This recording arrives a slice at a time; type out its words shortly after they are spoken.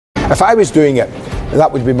If I was doing it, that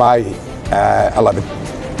would be my 11.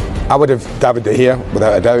 I would have David De Gea,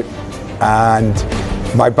 without a doubt, and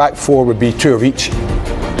my back four would be two of each.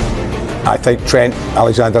 I think Trent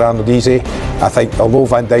Alexander-Arnold easy. I think although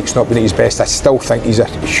Van Dijk's not been at his best, I still think he's a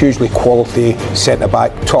hugely quality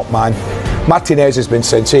centre-back, top man. Martinez has been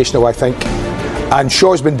sensational, I think, and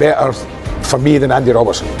Shaw's been better for me than Andy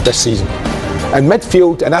Robertson this season. And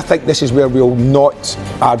midfield, and I think this is where we'll not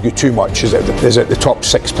argue too much, is at the top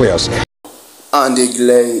 6 players. Andy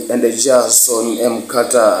Gray and Jason M.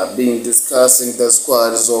 Carter being discussing the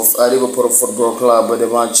squads of Liverpool Football Club with the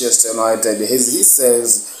Manchester United. He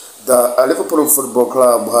says the Liverpool Football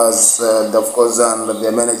Club has, of course, and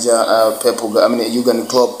the manager Jurgen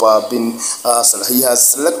Klopp he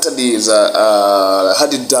has selected his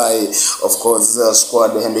Hadi Die, of course,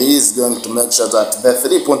 squad, and he is going to make sure that the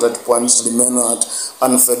 3 points remain at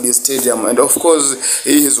Anfield Stadium, and of course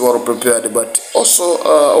he is well prepared. But also,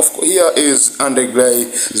 here is Andy Gray,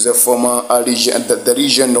 the former the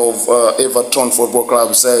region of Everton Football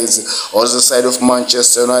Club, says on the side of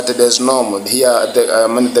Manchester United there's normal here.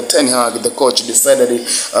 The Ten Hag, the coach, decided,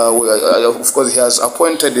 of course, he has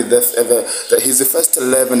appointed his first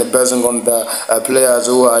 11 based on the players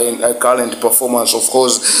who are in current performance. Of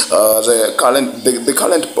course, the current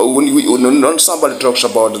when somebody talks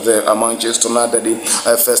about the Manchester United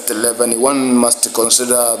first 11, one must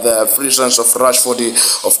consider the presence of Rashford,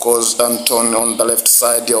 of course, Anton on the left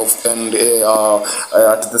side and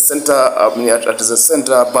at the center, at the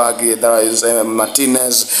center back there is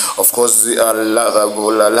Martinez, of course,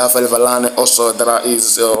 Rafael Varane also there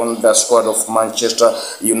is on the squad of Manchester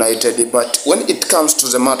United. But when it comes to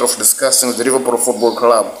the matter of discussing the Liverpool Football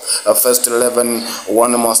Club first 11,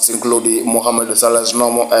 one must include Mohamed Salah's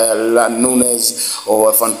normal Nunes, or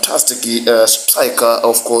a fantastic striker,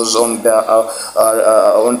 of course, on the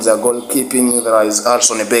goalkeeping. There is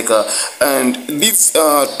Alisson Becker, and these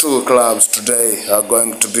two clubs today are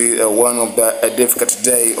going to be one of the difficult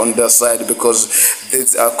day on their side, because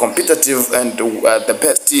it's a competitive and the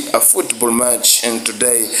best football match in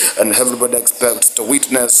today, and everybody expects to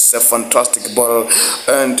witness a fantastic battle.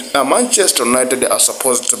 And Manchester United are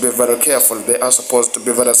supposed to be very careful. They are supposed to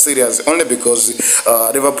be very serious, only because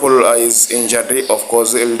Liverpool is injured. Of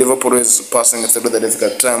course, Liverpool is passing through the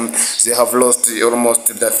difficult time. They have lost almost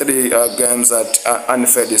the 3 games at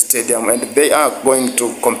Anfield Stadium, and they are going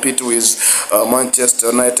to compete with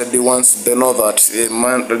Manchester United once they know that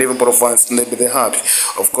Liverpool fans need the help.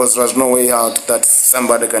 Of course, there's no way out that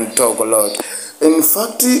somebody can talk a lot. In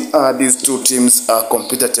fact, these two teams are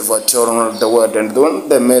competitive at all around the world, and when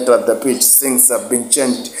they met at the pitch, things have been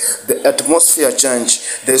changed. The atmosphere changed,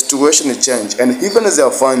 the situation changed, and even their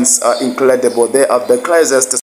fans are incredible. They have the closest